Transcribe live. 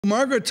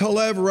Margaret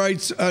Tlaib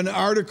writes an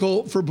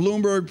article for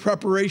Bloomberg,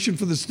 Preparation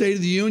for the State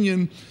of the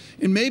Union,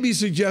 and maybe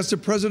suggests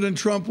that President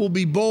Trump will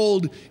be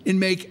bold and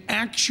make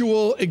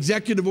actual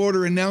executive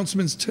order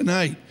announcements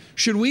tonight.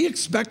 Should we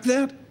expect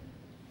that?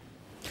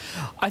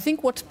 I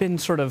think what's been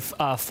sort of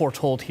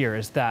foretold here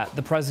is that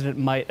the president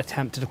might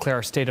attempt to declare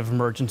a state of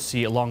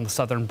emergency along the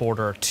southern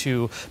border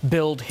to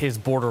build his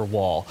border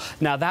wall.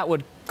 Now, that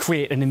would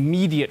create an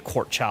immediate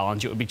court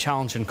challenge. It would be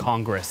challenged in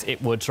Congress.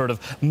 It would sort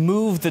of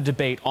move the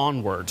debate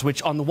onwards,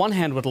 which on the one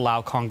hand would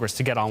allow Congress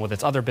to get on with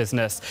its other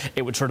business.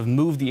 It would sort of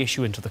move the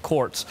issue into the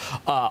courts.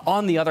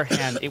 On the other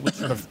hand, it would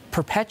sort of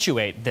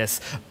perpetuate this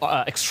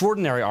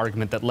extraordinary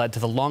argument that led to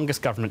the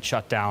longest government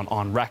shutdown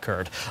on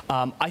record.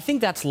 I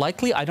think that's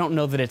likely. I don't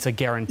know that it's a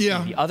guarantee.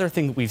 Yeah. The other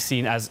thing that we've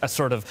seen as a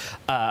sort of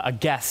a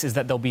guess is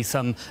that there'll be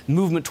some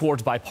movement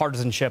towards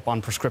bipartisanship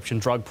on prescription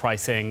drug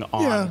pricing,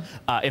 on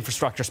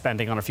infrastructure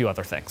spending, on a few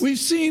other things. We've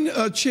seen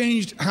a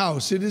changed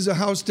House. It is a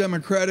House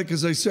Democratic,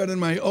 as I said in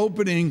my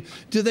opening.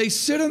 Do they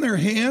sit on their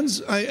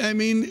hands? I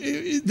mean,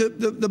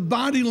 the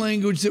body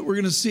language that we're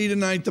going to see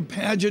tonight, the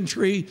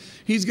pageantry,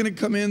 he's going to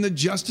come in, the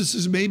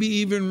justices, maybe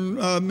even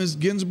Ms.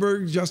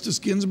 Ginsburg, Justice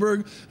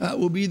Ginsburg,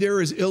 will be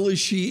there as ill as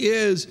she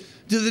is.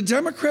 Do the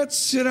Democrats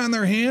sit on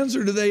their hands,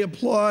 or do they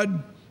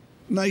applaud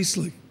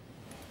nicely?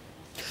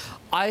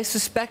 I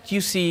suspect you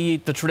see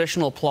the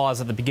traditional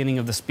applause at the beginning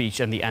of the speech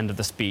and the end of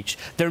the speech.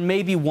 There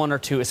may be one or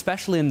two,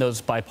 especially in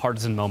those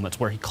bipartisan moments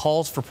where he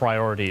calls for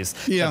priorities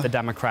that the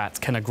Democrats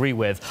can agree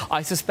with.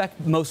 I suspect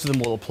most of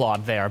them will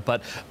applaud there,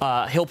 but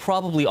he'll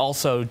probably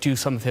also do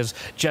some of his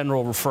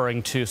general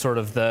referring to sort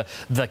of the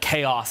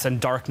chaos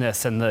and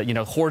darkness and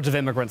the hordes of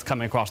immigrants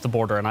coming across the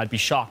border, and I'd be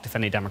shocked if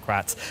any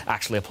Democrats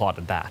actually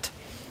applauded that.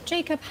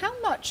 Jacob, how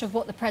much of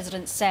what the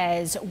president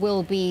says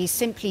will be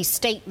simply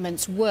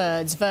statements,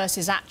 words,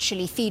 versus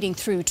actually feeding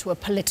through to a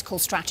political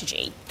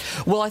strategy?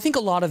 Well, I think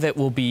a lot of it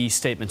will be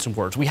statements and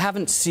words. We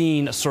haven't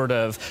seen a sort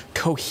of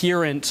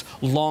coherent,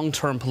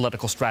 long-term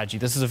political strategy.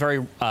 This is a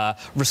very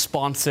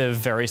responsive,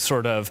 very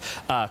sort of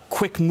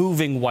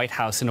quick-moving White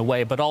House in a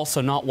way, but also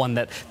not one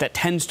that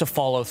tends to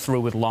follow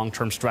through with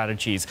long-term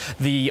strategies.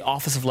 The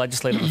Office of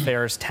Legislative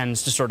Affairs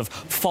tends to sort of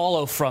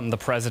follow from the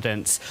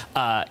president's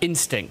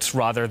instincts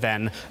rather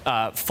than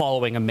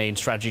following a main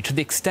strategy. To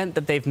the extent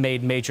that they've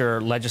made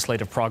major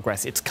legislative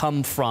progress, it's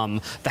come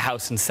from the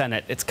House and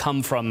Senate. It's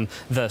come from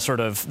the sort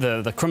of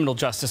the criminal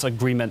justice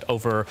agreement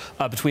over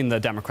between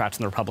the Democrats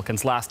and the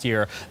Republicans last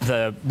year,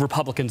 the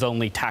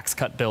Republicans-only tax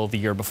cut bill the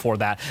year before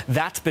that.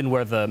 That's been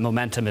where the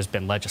momentum has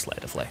been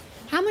legislatively.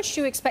 How much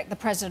do you expect the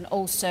president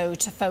also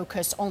to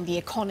focus on the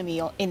economy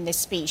in this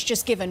speech,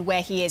 just given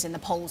where he is in the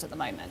polls at the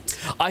moment?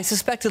 I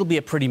suspect it'll be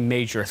a pretty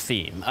major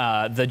theme.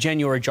 The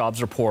January jobs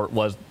report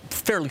was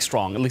fairly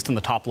strong, at least in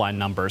the top line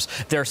numbers.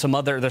 There's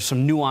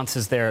some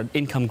nuances there.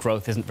 Income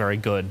growth isn't very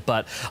good,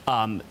 but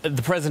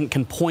the president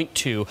can point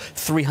to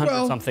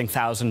 300-something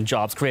thousand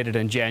jobs created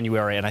in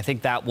January, and I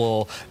think that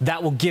will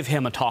give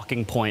him a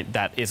talking point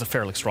that is a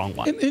fairly strong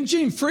one. And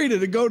Gene, Frieda,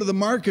 to go to the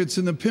markets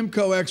and the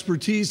Pimco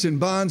expertise in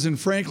bonds, and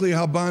frankly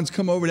how bonds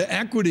come over to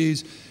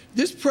equities,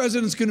 this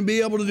president's going to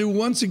be able to do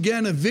once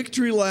again a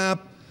victory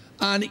lap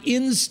on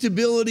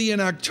instability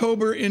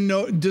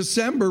in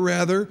December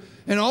rather,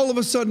 and all of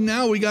a sudden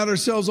now we got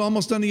ourselves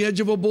almost on the edge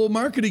of a bull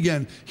market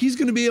again. He's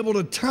going to be able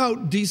to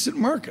tout decent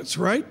markets,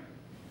 right?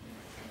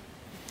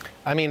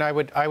 I mean, I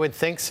would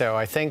think so.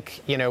 I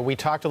think, we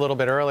talked a little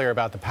bit earlier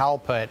about the Powell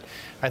put.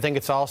 I think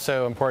it's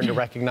also important to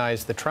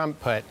recognize the Trump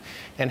put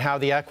and how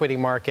the equity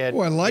market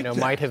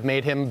might have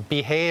made him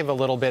behave a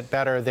little bit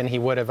better than he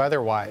would have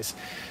otherwise.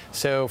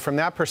 So from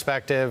that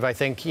perspective, I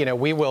think,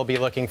 we will be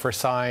looking for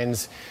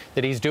signs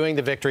that he's doing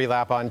the victory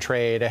lap on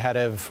trade ahead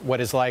of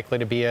what is likely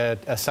to be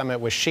a summit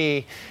with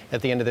Xi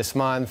at the end of this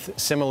month.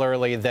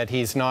 Similarly, that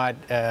he's not,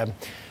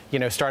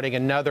 starting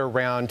another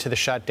round to the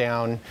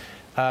shutdown.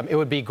 It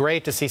would be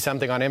great to see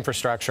something on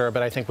infrastructure,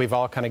 but I think we've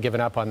all kind of given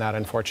up on that,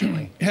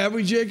 unfortunately. Have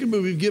we, Jacob?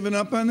 Have we given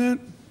up on that?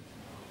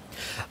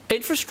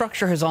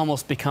 Infrastructure has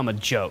almost become a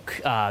joke.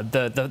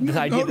 The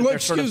idea that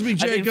there's sort of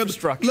Jacob,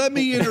 let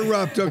me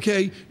interrupt,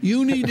 okay?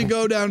 You need to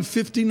go down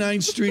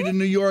 59th Street in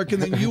New York,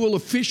 and then you will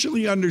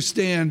officially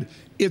understand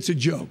it's a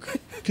joke.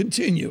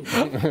 Continue.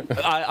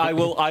 I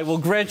will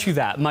grant you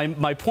that.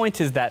 My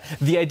point is that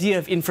the idea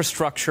of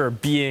infrastructure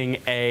being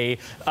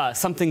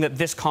something that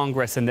this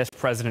Congress and this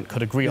president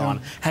could agree on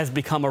has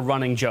become a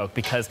running joke,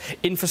 because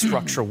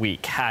infrastructure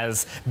week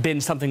has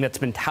been something that's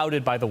been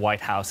touted by the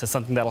White House as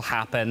something that'll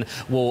happen.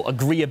 We'll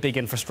agree a big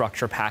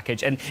infrastructure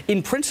package. And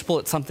in principle,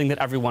 it's something that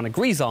everyone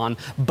agrees on.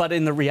 But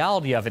in the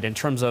reality of it, in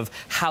terms of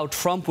how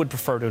Trump would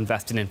prefer to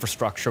invest in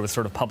infrastructure with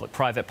sort of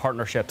public-private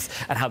partnerships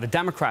and how the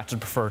Democrats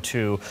would prefer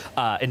to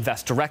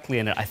invest directly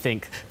in it, I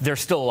think there's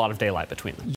still a lot of daylight between them.